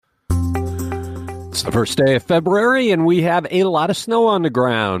It's the first day of February, and we have a lot of snow on the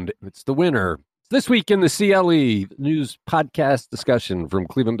ground. It's the winter. This week in the CLE, news podcast discussion from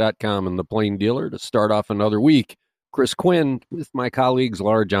Cleveland.com and The Plain Dealer to start off another week. Chris Quinn with my colleagues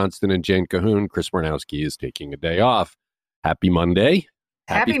Laura Johnston and Jane Cahoon. Chris Marnowski is taking a day off. Happy Monday.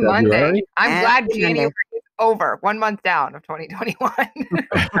 Happy Monday. I'm glad January is over. 1 month down of 2021.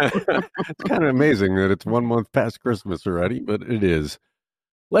 It's kind of amazing that it's 1 month past Christmas already, but it is.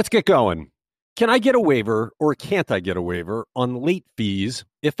 Let's get going. Can I get a waiver or can't I get a waiver on late fees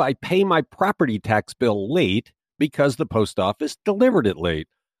if I pay my property tax bill late because the post office delivered it late?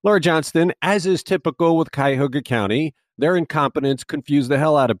 Laura Johnston, as is typical with Cuyahoga County, their incompetence confused the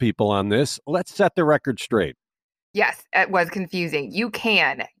hell out of people on this. Let's set the record straight. Yes, it was confusing. You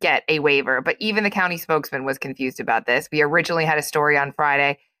can get a waiver, but even the county spokesman was confused about this. We originally had a story on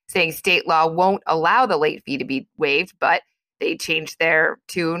Friday saying state law won't allow the late fee to be waived, but they changed their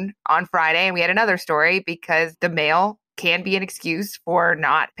tune on Friday. And we had another story because the mail can be an excuse for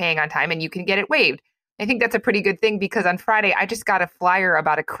not paying on time and you can get it waived. I think that's a pretty good thing because on Friday, I just got a flyer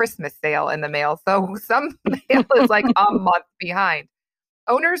about a Christmas sale in the mail. So some mail is like a month behind.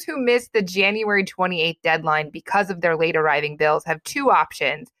 Owners who missed the January 28th deadline because of their late arriving bills have two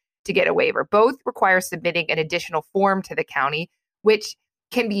options to get a waiver. Both require submitting an additional form to the county, which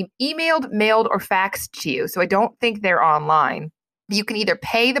can be emailed, mailed, or faxed to you. So I don't think they're online. You can either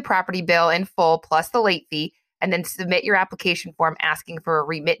pay the property bill in full plus the late fee and then submit your application form asking for a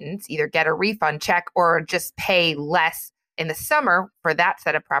remittance, either get a refund check or just pay less in the summer for that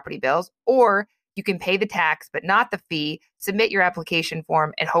set of property bills. Or you can pay the tax, but not the fee, submit your application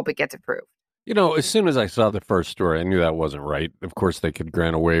form and hope it gets approved. You know, as soon as I saw the first story, I knew that wasn't right. Of course, they could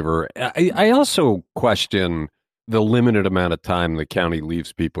grant a waiver. I also question the limited amount of time the county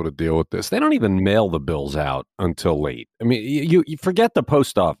leaves people to deal with this. They don't even mail the bills out until late. I mean, you forget the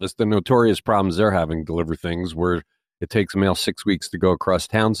post office, the notorious problems they're having deliver things where it takes mail 6 weeks to go across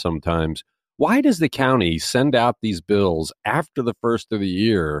town sometimes. Why does the county send out these bills after the first of the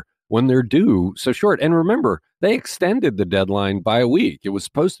year when they're due so short? And remember, they extended the deadline by a week. It was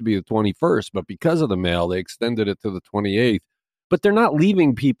supposed to be the 21st, but because of the mail, they extended it to the 28th. But they're not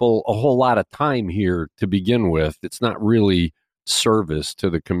leaving people a whole lot of time here to begin with. It's not really service to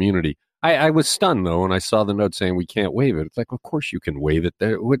the community. I was stunned, though, when I saw the note saying we can't waive it. It's like, of course you can waive it.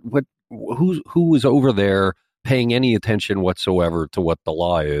 Who was over there paying any attention whatsoever to what the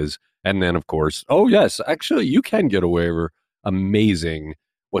law is? And then, of course, oh, yes, actually, you can get a waiver. Amazing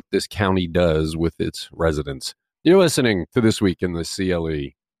what this county does with its residents. You're listening to This Week in the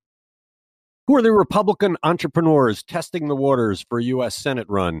CLE. Who are the Republican entrepreneurs testing the waters for a U.S. Senate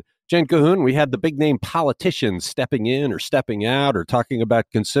run? Jen Cahoon, we had the big name politicians stepping in or stepping out or talking about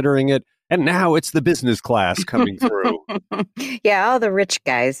considering it. And now it's the business class coming through. Yeah, all the rich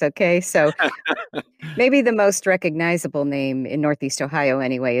guys. Okay. So maybe the most recognizable name in Northeast Ohio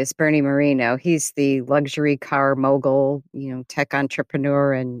anyway is Bernie Moreno. He's the luxury car mogul, tech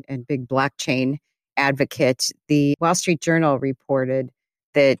entrepreneur and big blockchain advocate. The Wall Street Journal reported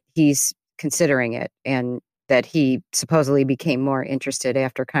that he's considering it and that he supposedly became more interested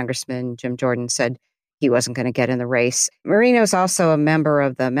after Congressman Jim Jordan said he wasn't going to get in the race. Moreno's also a member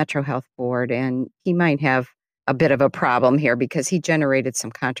of the Metro Health Board, and he might have a bit of a problem here because he generated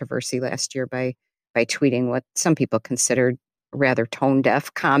some controversy last year by tweeting what some people considered rather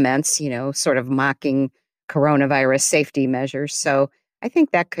tone-deaf comments, sort of mocking coronavirus safety measures. So I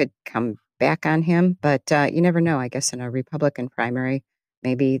think that could come back on him, but you never know. I guess in a Republican primary,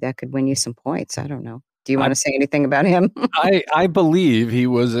 maybe that could win you some points. I don't know. Do you want to say anything about him? I believe he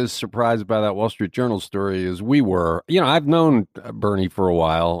was as surprised by that Wall Street Journal story as we were. I've known Bernie for a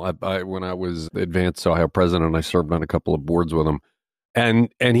while. When I was advanced Ohio president, I served on a couple of boards with him. And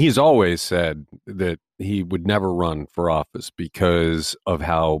he's always said that he would never run for office because of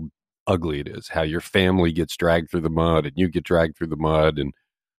how ugly it is, how your family gets dragged through the mud and you get dragged through the mud,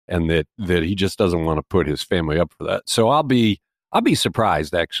 and that he just doesn't want to put his family up for that. So I'll be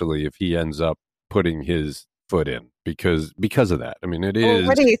surprised, actually, if he ends up putting his foot in because of that. I mean, it is. Well,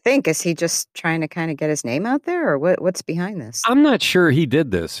 what do you think? Is he just trying to kind of get his name out there, or what's behind this? I'm not sure he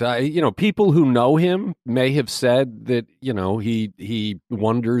did this. People who know him may have said that, he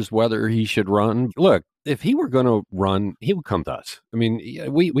wonders whether he should run. Look, if he were going to run, he would come to us. I mean,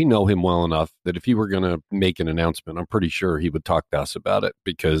 we know him well enough that if he were going to make an announcement, I'm pretty sure he would talk to us about it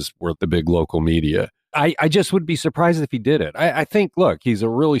because we're the big local media. I just would be surprised if he did it. I think, look, he's a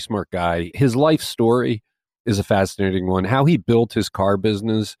really smart guy. His life story is a fascinating one. How he built his car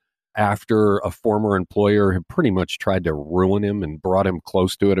business after a former employer had pretty much tried to ruin him and brought him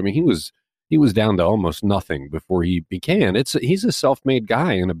close to it. I mean, he was down to almost nothing before he began. He's a self-made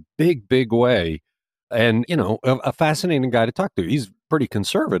guy in a big, big way. and, a fascinating guy to talk to. He's pretty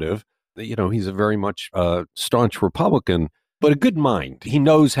conservative. He's a very much staunch Republican, but a good mind. He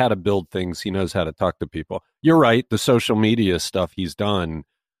knows how to build things. He knows how to talk to people. You're right. The social media stuff he's done,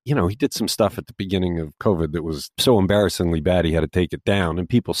 he did some stuff at the beginning of COVID that was so embarrassingly bad he had to take it down, and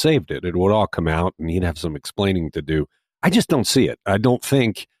people saved it. It would all come out, and he'd have some explaining to do. I just don't see it. I don't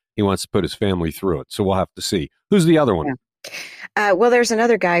think he wants to put his family through it. So we'll have to see. Who's the other one? Yeah. Well, there's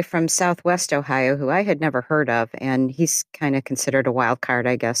another guy from Southwest Ohio who I had never heard of, and he's kind of considered a wild card,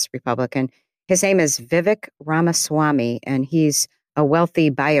 I guess, Republican. His name is Vivek Ramaswamy, and he's a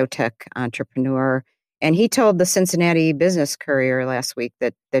wealthy biotech entrepreneur. And he told the Cincinnati Business Courier last week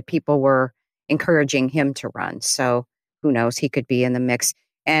that people were encouraging him to run. So who knows, he could be in the mix.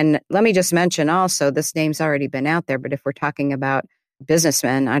 And let me just mention also, this name's already been out there, but if we're talking about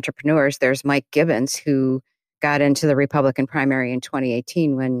businessmen, entrepreneurs, there's Mike Gibbons, who got into the Republican primary in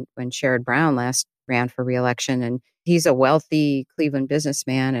 2018 when Sherrod Brown last ran for reelection. And he's a wealthy Cleveland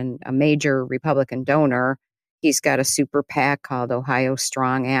businessman and a major Republican donor. He's got a super PAC called Ohio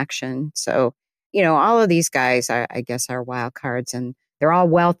Strong Action. So, all of these guys, I guess, are wild cards, and they're all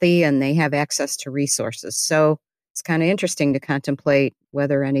wealthy and they have access to resources. So it's kind of interesting to contemplate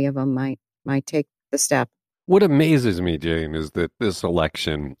whether any of them might take the step. What amazes me, Jane, is that this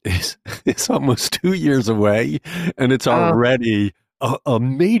election is almost 2 years away, and it's already a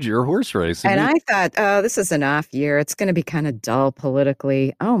major horse race. And I thought, this is an off year. It's going to be kind of dull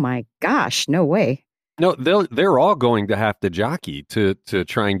politically. Oh my gosh, no way. No, they're all going to have to jockey to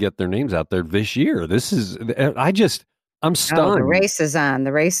try and get their names out there this year. I'm stunned. The race is on.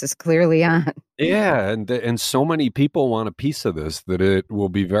 The race is clearly on. Yeah, and so many people want a piece of this that it will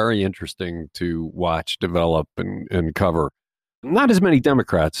be very interesting to watch develop and cover. Not as many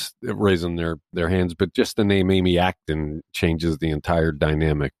Democrats raising their hands, but just the name Amy Acton changes the entire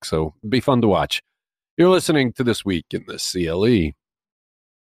dynamic. So it'd be fun to watch. You're listening to This Week in the CLE.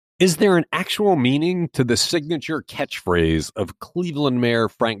 Is there an actual meaning to the signature catchphrase of Cleveland Mayor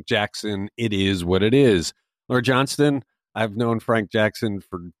Frank Jackson, "It is what it is"? Laura Johnston, I've known Frank Jackson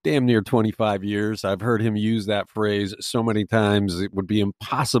for damn near 25 years. I've heard him use that phrase so many times it would be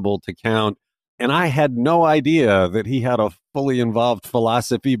impossible to count. And I had no idea that he had a fully involved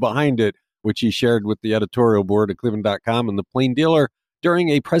philosophy behind it, which he shared with the editorial board at Cleveland.com and the Plain Dealer during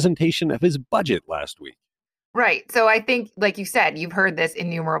a presentation of his budget last week. Right. So I think, like you said, you've heard this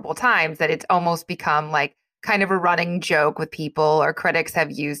innumerable times, that it's almost become like kind of a running joke with people, or critics have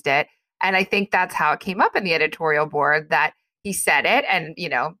used it. And I think that's how it came up in the editorial board, that he said it. And,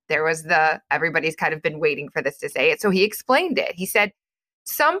 there was everybody's kind of been waiting for this to say it. So he explained it. He said,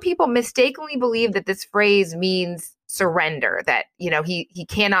 some people mistakenly believe that this phrase means surrender, that, he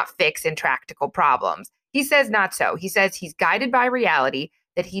cannot fix intractable problems. He says not so. He says he's guided by reality,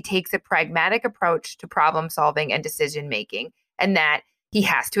 that he takes a pragmatic approach to problem solving and decision making, and that he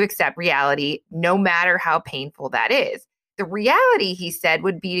has to accept reality no matter how painful that is. The reality, he said,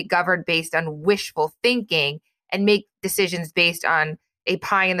 would be governed based on wishful thinking and make decisions based on a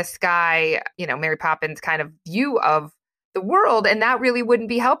pie in the sky, Mary Poppins kind of view of the world. And that really wouldn't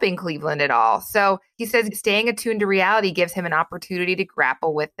be helping Cleveland at all. So he says staying attuned to reality gives him an opportunity to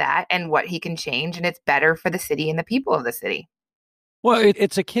grapple with that and what he can change. And it's better for the city and the people of the city. Well,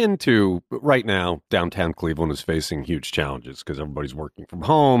 it's akin to right now, downtown Cleveland is facing huge challenges because everybody's working from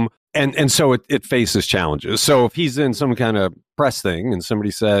home. And so it faces challenges. So if he's in some kind of press thing and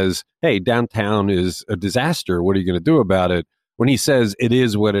somebody says, hey, downtown is a disaster, what are you going to do about it? When he says it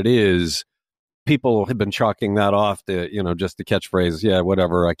is what it is, people have been chalking that off to, just the catchphrase, yeah,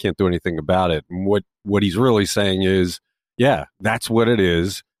 whatever, I can't do anything about it. And what he's really saying is, yeah, that's what it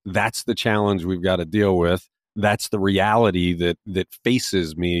is. That's the challenge we've got to deal with. That's the reality that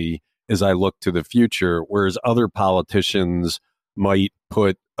faces me as I look to the future, whereas other politicians might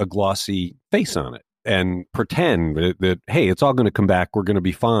put a glossy face on it and pretend that hey, it's all going to come back. We're going to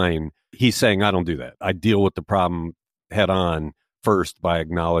be fine. He's saying, I don't do that. I deal with the problem head on first by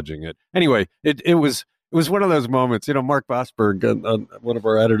acknowledging it. Anyway, it was one of those moments. Mark Bosberg, one of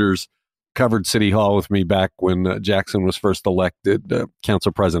our editors, covered City Hall with me back when Jackson was first elected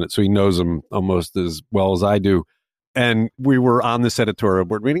council president. So he knows him almost as well as I do. And we were on this editorial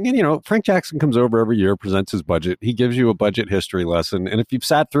board meeting. And, Frank Jackson comes over every year, presents his budget. He gives you a budget history lesson. And if you've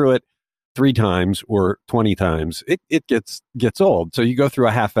sat through it 3 times or 20 times, it gets old. So you go through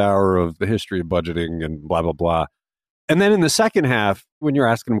a half hour of the history of budgeting and blah, blah, blah. And then in the second half, when you're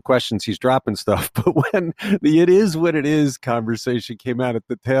asking him questions, he's dropping stuff. But when the "it is what it is" conversation came out at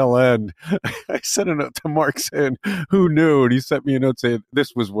the tail end, I sent a note to Mark saying, who knew? And he sent me a note saying,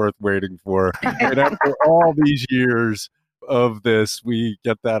 this was worth waiting for. And after all these years, of this, we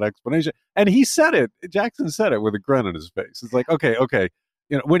get that explanation. And he said it. Jackson said it with a grin on his face. It's like, okay.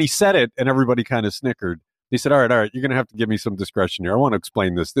 When he said it and everybody kind of snickered, he said, all right, you're going to have to give me some discretion here. I want to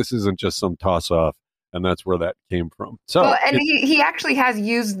explain this. This isn't just some toss off. And that's where that came from. So, well, and he actually has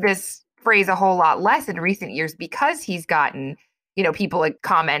used this phrase a whole lot less in recent years because he's gotten, people like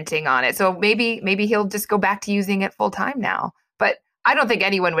commenting on it. So maybe he'll just go back to using it full time now. But I don't think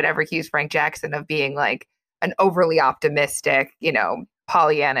anyone would ever accuse Frank Jackson of being like an overly optimistic,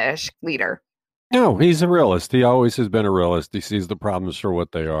 Pollyanna-ish leader. No, he's a realist. He always has been a realist. He sees the problems for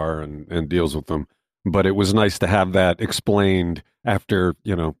what they are and deals with them. But it was nice to have that explained after,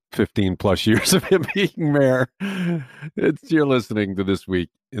 15 plus years of him being mayor. You're listening to This Week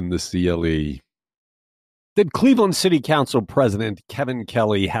in the CLE. Did Cleveland City Council President Kevin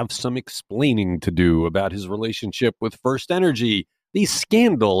Kelly have some explaining to do about his relationship with First Energy, the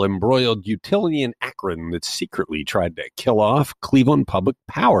scandal-embroiled utility in Akron that secretly tried to kill off Cleveland Public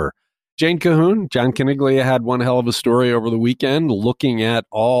Power? Jane Cahoon, John Caniglia had one hell of a story over the weekend looking at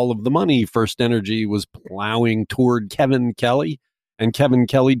all of the money First Energy was plowing toward Kevin Kelly, and Kevin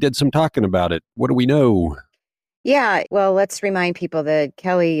Kelly did some talking about it. What do we know? Yeah, well, let's remind people that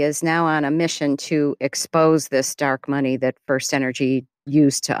Kelly is now on a mission to expose this dark money that First Energy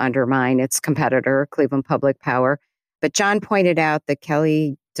used to undermine its competitor, Cleveland Public Power. But John pointed out that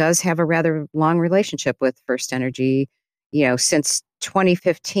Kelly does have a rather long relationship with First Energy. Since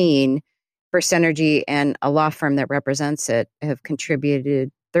 2015, First Energy and a law firm that represents it have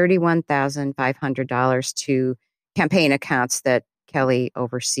contributed $31,500 to campaign accounts that Kelly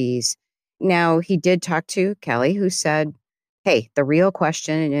oversees. Now, he did talk to Kelly, who said, hey, the real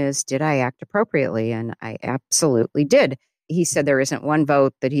question is, did I act appropriately? And I absolutely did. He said there isn't one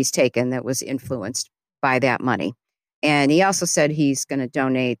vote that he's taken that was influenced by that money. And he also said he's going to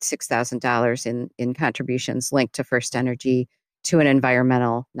donate $6,000 in contributions linked to First Energy to an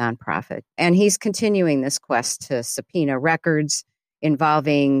environmental nonprofit. And he's continuing this quest to subpoena records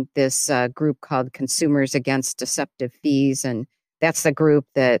involving this group called Consumers Against Deceptive Fees. And that's the group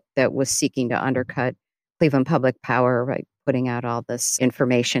that was seeking to undercut Cleveland Public Power by putting out all this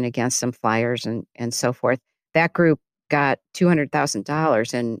information against some flyers and so forth. That group got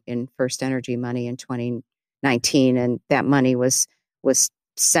 $200,000 in First Energy money in 2019, and that money was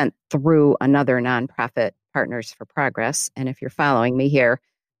sent through another nonprofit, Partners for Progress. And if you're following me here,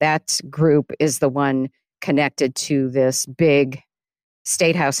 that group is the one connected to this big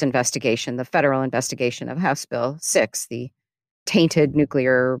State House investigation, the federal investigation of House Bill 6, the tainted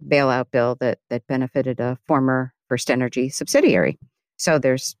nuclear bailout bill that benefited a former First Energy subsidiary. So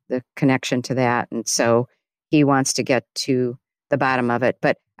there's the connection to that. And so he wants to get to the bottom of it.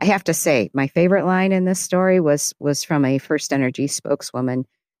 But I have to say, my favorite line in this story was from a First Energy spokeswoman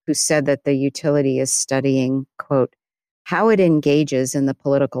who said that the utility is studying, quote, how it engages in the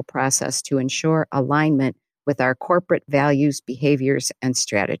political process to ensure alignment with our corporate values, behaviors, and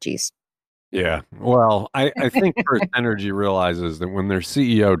strategies. Yeah. Well, I think First Energy realizes that when their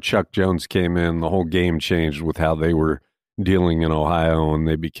CEO, Chuck Jones, came in, the whole game changed with how they were dealing in Ohio, and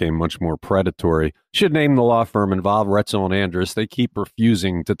they became much more predatory. Should name the law firm involved, Retzel and Andrus. They keep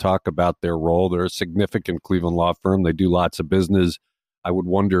refusing to talk about their role. They're a significant Cleveland law firm. They do lots of business. I would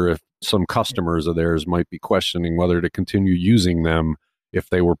wonder if some customers of theirs might be questioning whether to continue using them if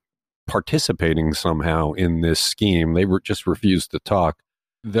they were participating somehow in this scheme. They were just refused to talk.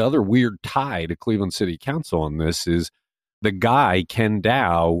 The other weird tie to Cleveland City Council on this is the guy, Ken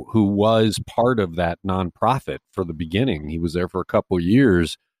Dow, who was part of that nonprofit for the beginning. He was there for a couple of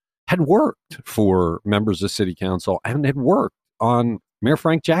years, had worked for members of City Council and had worked on Mayor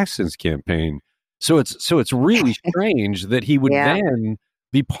Frank Jackson's campaign. So it's really strange that he would then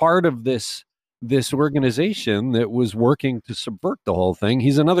be part of this organization that was working to subvert the whole thing.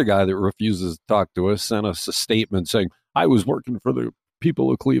 He's another guy that refuses to talk to us, sent us a statement saying, I was working for the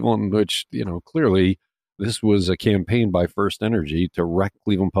people of Cleveland, which, clearly this was a campaign by First Energy to wreck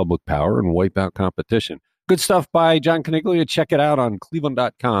Cleveland Public Power and wipe out competition. Good stuff by John Caniglia. Check it out on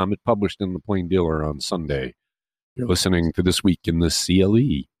cleveland.com. It published in the Plain Dealer on Sunday. You're listening to This Week in the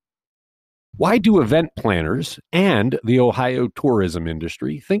CLE. Why do event planners and the Ohio tourism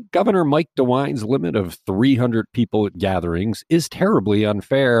industry think Governor Mike DeWine's limit of 300 people at gatherings is terribly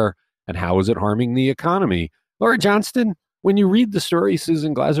unfair, and how is it harming the economy? Laura Johnston, when you read the story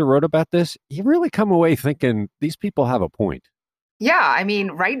Susan Glasser wrote about this, you really come away thinking these people have a point. Yeah, I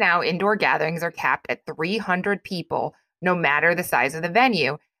mean, right now, indoor gatherings are capped at 300 people, no matter the size of the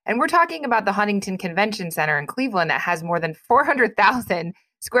venue. And we're talking about the Huntington Convention Center in Cleveland that has more than 400,000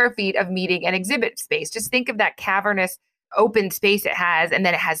 square feet of meeting and exhibit space. Just think of that cavernous open space it has. And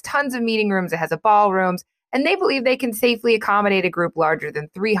then it has tons of meeting rooms. It has a ballrooms. and they believe they can safely accommodate a group larger than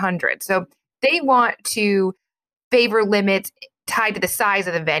 300. So they want to favor limits tied to the size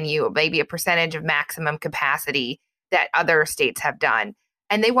of the venue, maybe a percentage of maximum capacity that other states have done.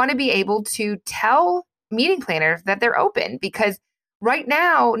 And they want to be able to tell meeting planners that they're open, because right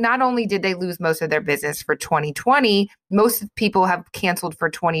now, not only did they lose most of their business for 2020, most people have canceled for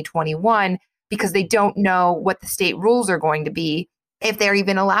 2021 because they don't know what the state rules are going to be, if they're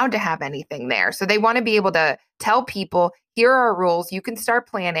even allowed to have anything there. So they want to be able to tell people, here are our rules, you can start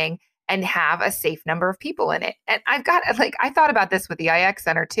planning and have a safe number of people in it. And I thought about this with the IX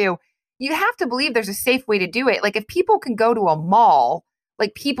Center too. You have to believe there's a safe way to do it. Like if people can go to a mall,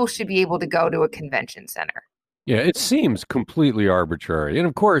 like people should be able to go to a convention center. Yeah, it seems completely arbitrary. And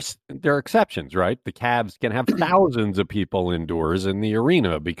of course, there are exceptions, right? The Cavs can have thousands of people indoors in the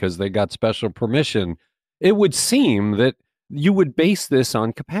arena because they got special permission. It would seem that you would base this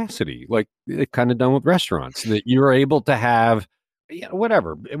on capacity, like it kind of done with restaurants, that you're able to have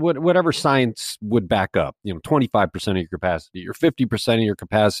whatever science would back up, 25% of your capacity or 50% of your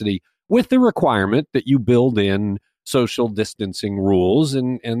capacity, with the requirement that you build in social distancing rules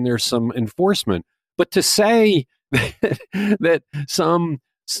and there's some enforcement. But to say that some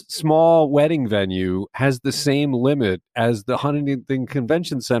small wedding venue has the same limit as the Huntington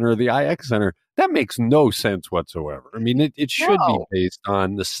Convention Center or the IX Center, that makes no sense whatsoever. I mean, it should be based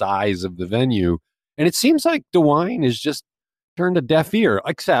on the size of the venue. And it seems like DeWine is just turned a deaf ear,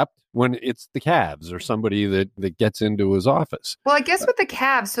 except when it's the Cavs or somebody that gets into his office. Well, I guess with the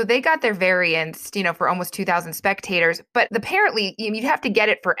Cavs, so they got their variance, for almost 2,000 spectators, but apparently you'd have to get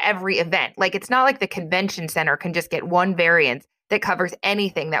it for every event. Like it's not like the convention center can just get one variance that covers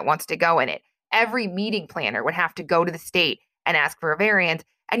anything that wants to go in it. Every meeting planner would have to go to the state and ask for a variance,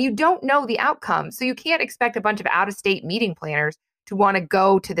 and you don't know the outcome. So you can't expect a bunch of out-of-state meeting planners to want to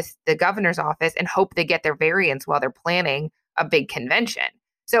go to the governor's office and hope they get their variance while they're planning a big convention.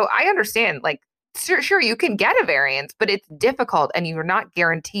 So I understand, like, sure, you can get a variance, but it's difficult and you're not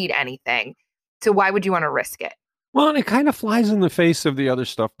guaranteed anything. So why would you want to risk it? Well, and it kind of flies in the face of the other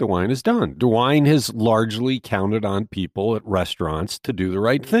stuff DeWine has done. DeWine has largely counted on people at restaurants to do the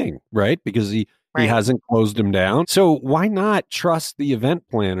right thing, right? Because he hasn't closed them down. So why not trust the event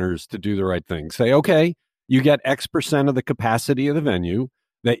planners to do the right thing? Say, okay, you get X% of the capacity of the venue,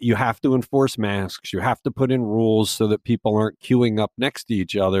 that you have to enforce masks, you have to put in rules so that people aren't queuing up next to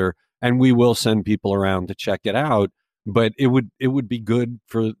each other, and we will send people around to check it out. But it would be good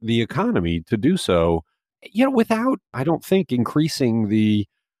for the economy to do so, without, I don't think, increasing the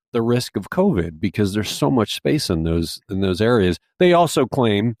risk of COVID, because there's so much space in those areas. They also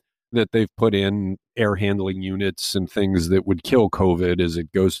claim that they've put in air handling units and things that would kill COVID as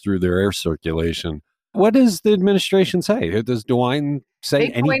it goes through their air circulation. What does the administration say? Does DeWine say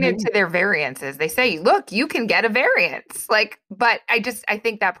anything? They pointed to their variances. They say, look, you can get a variance. But I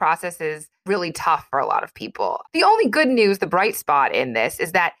think that process is really tough for a lot of people. The only good news, the bright spot in this,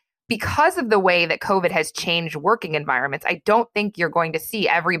 is that because of the way that COVID has changed working environments, I don't think you're going to see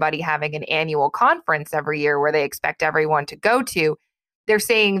everybody having an annual conference every year where they expect everyone to go to. They're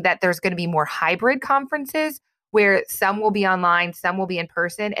saying that there's going to be more hybrid conferences where some will be online, some will be in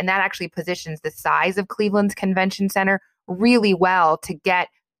person. And that actually positions the size of Cleveland's convention center really well to get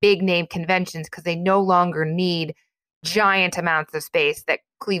big name conventions, because they no longer need giant amounts of space that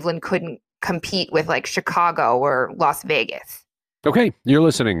Cleveland couldn't compete with, like Chicago or Las Vegas. Okay, you're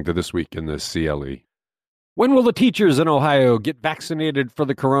listening to This Week in the CLE. When will the teachers in Ohio get vaccinated for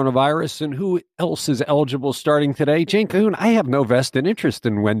the coronavirus, and who else is eligible starting today? Jane Cahoon, I have no vested interest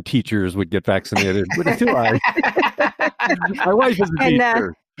in when teachers would get vaccinated. Do I? My wife is a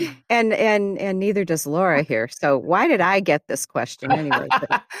teacher. And neither does Laura here. So why did I get this question anyway?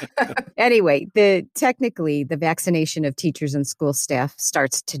 Anyway, technically the vaccination of teachers and school staff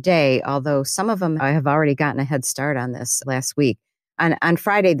starts today, although some of them have already gotten a head start on this last week. On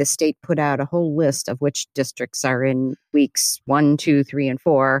Friday, the state put out a whole list of which districts are in weeks 1, 2, 3, and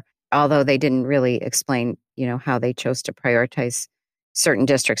 4, although they didn't really explain, how they chose to prioritize certain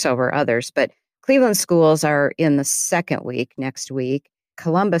districts over others. But Cleveland schools are in the second week next week.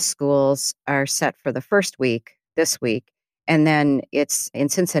 Columbus schools are set for the first week this week. And then it's in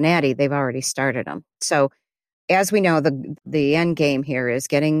Cincinnati, they've already started them. So as we know, the end game here is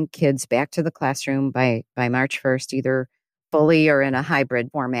getting kids back to the classroom by March 1st, either fully or in a hybrid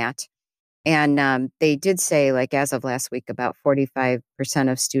format. And they did say, like, as of last week, about 45%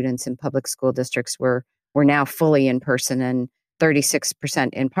 of students in public school districts were now fully in person and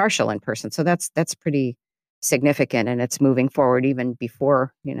 36% in partial in person. So that's pretty significant, and it's moving forward even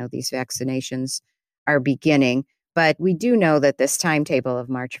before, these vaccinations are beginning. But we do know that this timetable of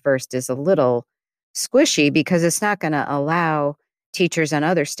March 1st is a little squishy because it's not going to allow teachers and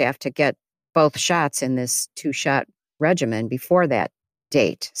other staff to get both shots in this 2-shot regimen before that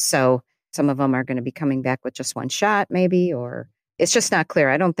date. So some of them are going to be coming back with just 1 shot, maybe, or it's just not clear.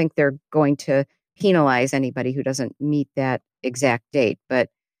 I don't think they're going to penalize anybody who doesn't meet that exact date, but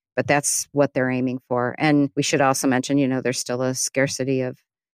that's what they're aiming for. And we should also mention, there's still a scarcity of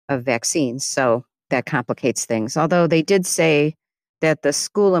vaccines, so that complicates things. Although they did say that the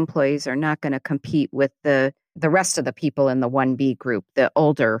school employees are not going to compete with the rest of the people in the 1B group, the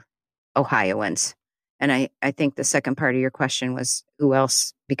older Ohioans. And I think the second part of your question was who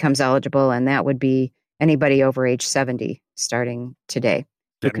else becomes eligible, and that would be anybody over age 70 starting today.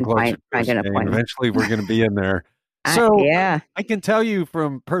 Getting closer to find an appointment. Eventually, we're going to be in there. So yeah. I can tell you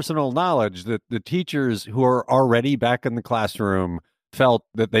from personal knowledge that the teachers who are already back in the classroom felt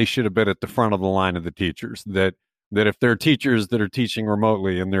that they should have been at the front of the line of the teachers, that if there are teachers that are teaching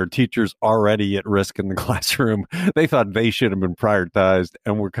remotely and there are teachers already at risk in the classroom, they thought they should have been prioritized,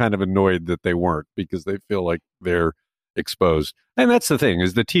 and were kind of annoyed that they weren't because they feel like they're exposed. And that's the thing,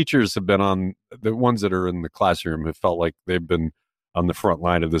 is the teachers have been on, the ones that are in the classroom have felt like they've been on the front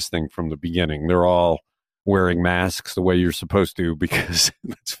line of this thing from the beginning. They're all wearing masks the way you're supposed to, because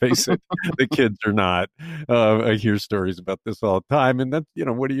let's face it, the kids are not. I hear stories about this all the time. And that,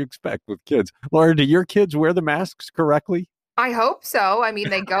 what do you expect with kids? Laura, do your kids wear the masks correctly? I hope so. I mean,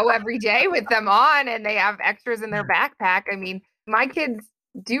 they go every day with them on and they have extras in their backpack. I mean, my kids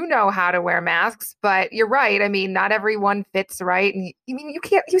do know how to wear masks, but you're right. I mean, not everyone fits right. And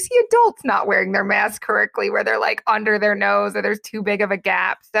you see adults not wearing their mask correctly, where they're like under their nose or there's too big of a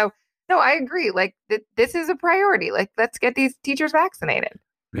gap. So no, I agree. Like this is a priority. Like, let's get these teachers vaccinated.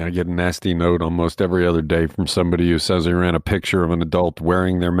 Yeah, I get a nasty note almost every other day from somebody who says they ran a picture of an adult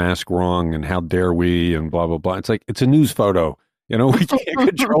wearing their mask wrong and how dare we and blah, blah, blah. It's like, it's a news photo. We can't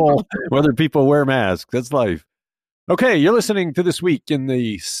control whether people wear masks. That's life. Okay, you're listening to This Week in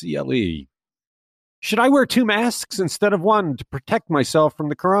the CLE. Should I wear 2 masks instead of 1 to protect myself from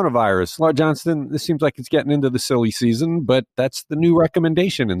the coronavirus? Laura Johnston, this seems like it's getting into the silly season, but that's the new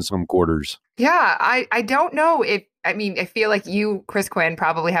recommendation in some quarters. Yeah, I don't know I feel like you, Chris Quinn,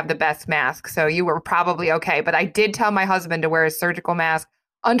 probably have the best mask, so you were probably okay. But I did tell my husband to wear a surgical mask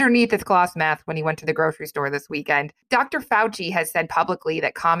underneath his cloth mask when he went to the grocery store this weekend. Dr. Fauci has said publicly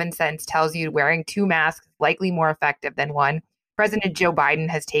that common sense tells you wearing 2 masks is likely more effective than 1. President Joe Biden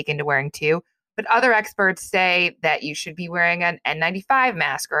has taken to wearing 2. But other experts say that you should be wearing an N95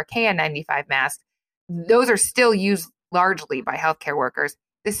 mask or a KN95 mask. Those are still used largely by healthcare workers.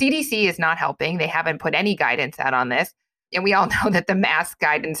 The CDC is not helping. They haven't put any guidance out on this. And we all know that the mask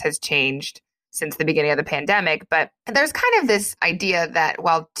guidance has changed since the beginning of the pandemic. But there's kind of this idea that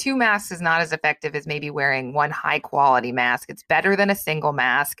while 2 masks is not as effective as maybe wearing 1 high quality mask, it's better than a single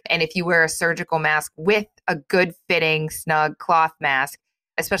mask. And if you wear a surgical mask with a good fitting, snug cloth mask,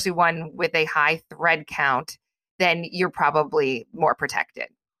 especially one with a high thread count, then you're probably more protected.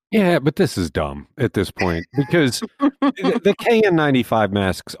 Yeah, but this is dumb at this point, because the KN95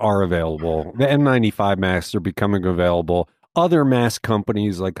 masks are available. The N95 masks are becoming available. Other mask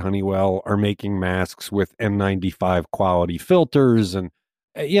companies like Honeywell are making masks with N95 quality filters. And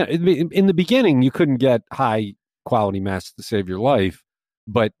in the beginning, you couldn't get high quality masks to save your life,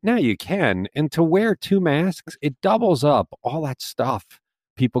 but now you can. And to wear 2 masks, it doubles up all that stuff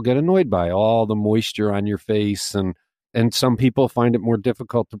people get annoyed by, all the moisture on your face, and some people find it more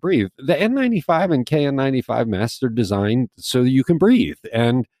difficult to breathe. The N95 and KN95 masks are designed so that you can breathe,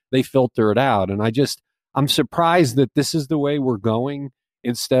 and they filter it out. And I'm surprised that this is the way we're going,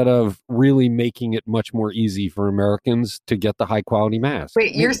 instead of really making it much more easy for Americans to get the high quality mask.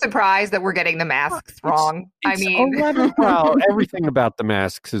 Wait, you're surprised that we're getting the masks wrong? Well, everything about the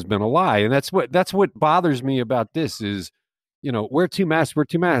masks has been a lie. And that's what bothers me about this is, wear 2 masks, wear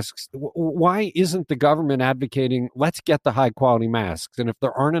 2 masks. Why isn't the government advocating, let's get the high quality masks? And if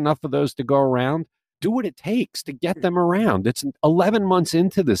there aren't enough of those to go around, do what it takes to get them around. It's 11 months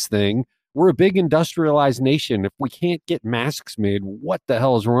into this thing. We're a big industrialized nation. If we can't get masks made, what the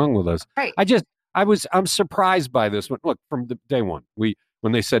hell is wrong with us? Right. I'm surprised by this one. Look, from day one,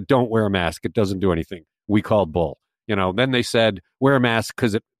 when they said, don't wear a mask, it doesn't do anything, we called bull. Then they said, wear a mask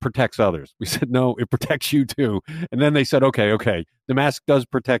because it protects others. We said, no, it protects you too. And then they said, okay, the mask does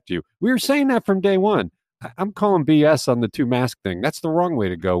protect you. We were saying that from day one. I'm calling BS on the 2 mask thing. That's the wrong way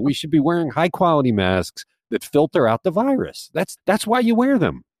to go. We should be wearing high quality masks that filter out the virus. That's why you wear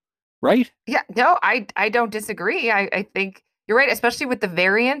them, right? Yeah, no, I don't disagree. I think you're right, especially with the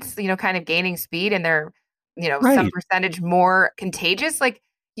variants, kind of gaining speed, and they're, right, some percentage more contagious. Like,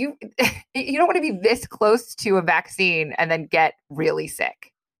 you don't want to be this close to a vaccine and then get really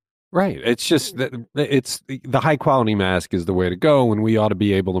sick. Right. It's just that it's the high quality mask is the way to go, and we ought to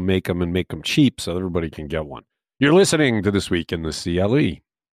be able to make them and make them cheap so everybody can get one. You're listening to This Week in the CLE.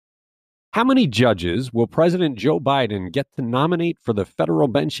 How many judges will President Joe Biden get to nominate for the federal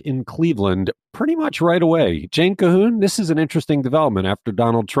bench in Cleveland pretty much right away? Jane Cahoon, this is an interesting development after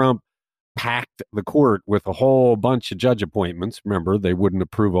Donald Trump packed the court with a whole bunch of judge appointments. Remember, they wouldn't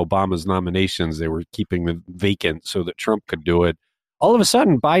approve Obama's nominations. They were keeping them vacant so that Trump could do it. All of a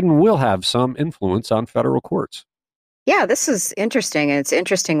sudden, Biden will have some influence on federal courts. Yeah, this is interesting. And it's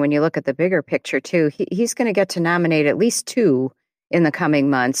interesting when you look at the bigger picture, too. He's going to get to nominate at least two in the coming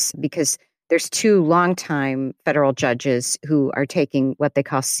months because there's two longtime federal judges who are taking what they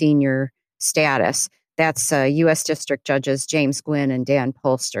call senior status. That's U.S. District Judges James Gwynn and Dan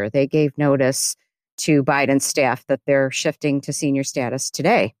Polster. They gave notice to Biden's staff that they're shifting to senior status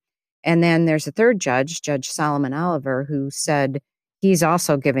today. And then there's a third judge, Judge Solomon Oliver, who said he's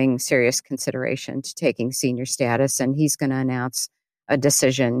also giving serious consideration to taking senior status, and he's going to announce a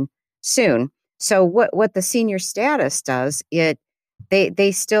decision soon. So what the senior status does,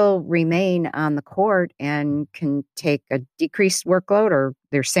 they still remain on the court and can take a decreased workload or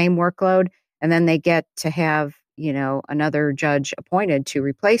their same workload, and then they get to have, another judge appointed to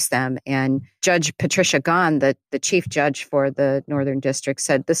replace them. And Judge Patricia Gahn, the chief judge for the Northern District,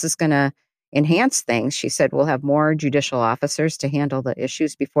 said this is going to enhance things. She said we'll have more judicial officers to handle the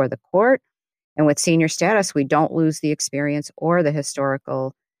issues before the court. And with senior status, we don't lose the experience or the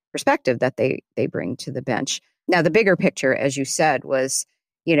historical perspective that they bring to the bench. Now, the bigger picture, as you said, was,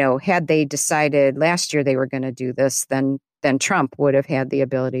 had they decided last year they were going to do this, then Trump would have had the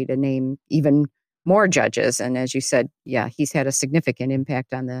ability to name even more judges. And as you said, yeah, he's had a significant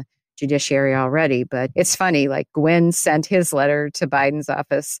impact on the judiciary already. But it's funny, like Gwynn sent his letter to Biden's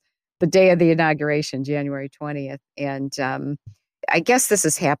office the day of the inauguration, January 20th. And I guess this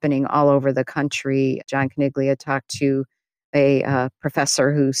is happening all over the country. John Caniglia talked to a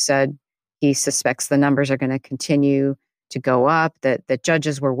professor who said he suspects the numbers are going to continue to go up, that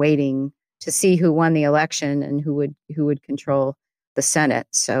judges were waiting to see who won the election and who would control the Senate.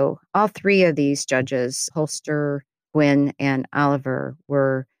 So all three of these judges, Polster, Gwynn, and Oliver,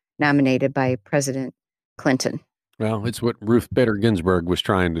 were nominated by President Clinton. Well, it's what Ruth Bader Ginsburg was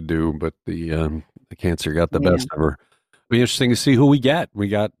trying to do, but the cancer got the best of her. It'll be interesting to see who we get. We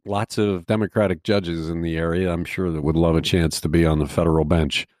got lots of Democratic judges in the area, I'm sure, that would love a chance to be on the federal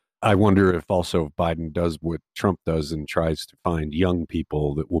bench. I wonder if also Biden does what Trump does and tries to find young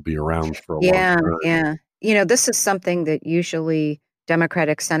people that will be around for a long time. Yeah. This is something that usually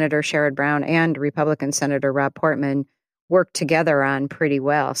Democratic Senator Sherrod Brown and Republican Senator Rob Portman work together on pretty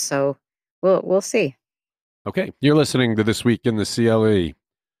well. So we'll see. Okay, you're listening to This Week in the CLE.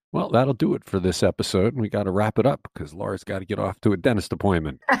 Well, that'll do it for this episode. We got to wrap it up because Laura's got to get off to a dentist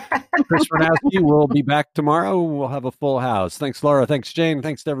appointment. Chris Ranowski will be back tomorrow. We'll have a full house. Thanks, Laura. Thanks, Jane.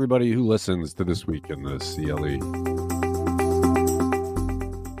 Thanks to everybody who listens to This Week in the CLE.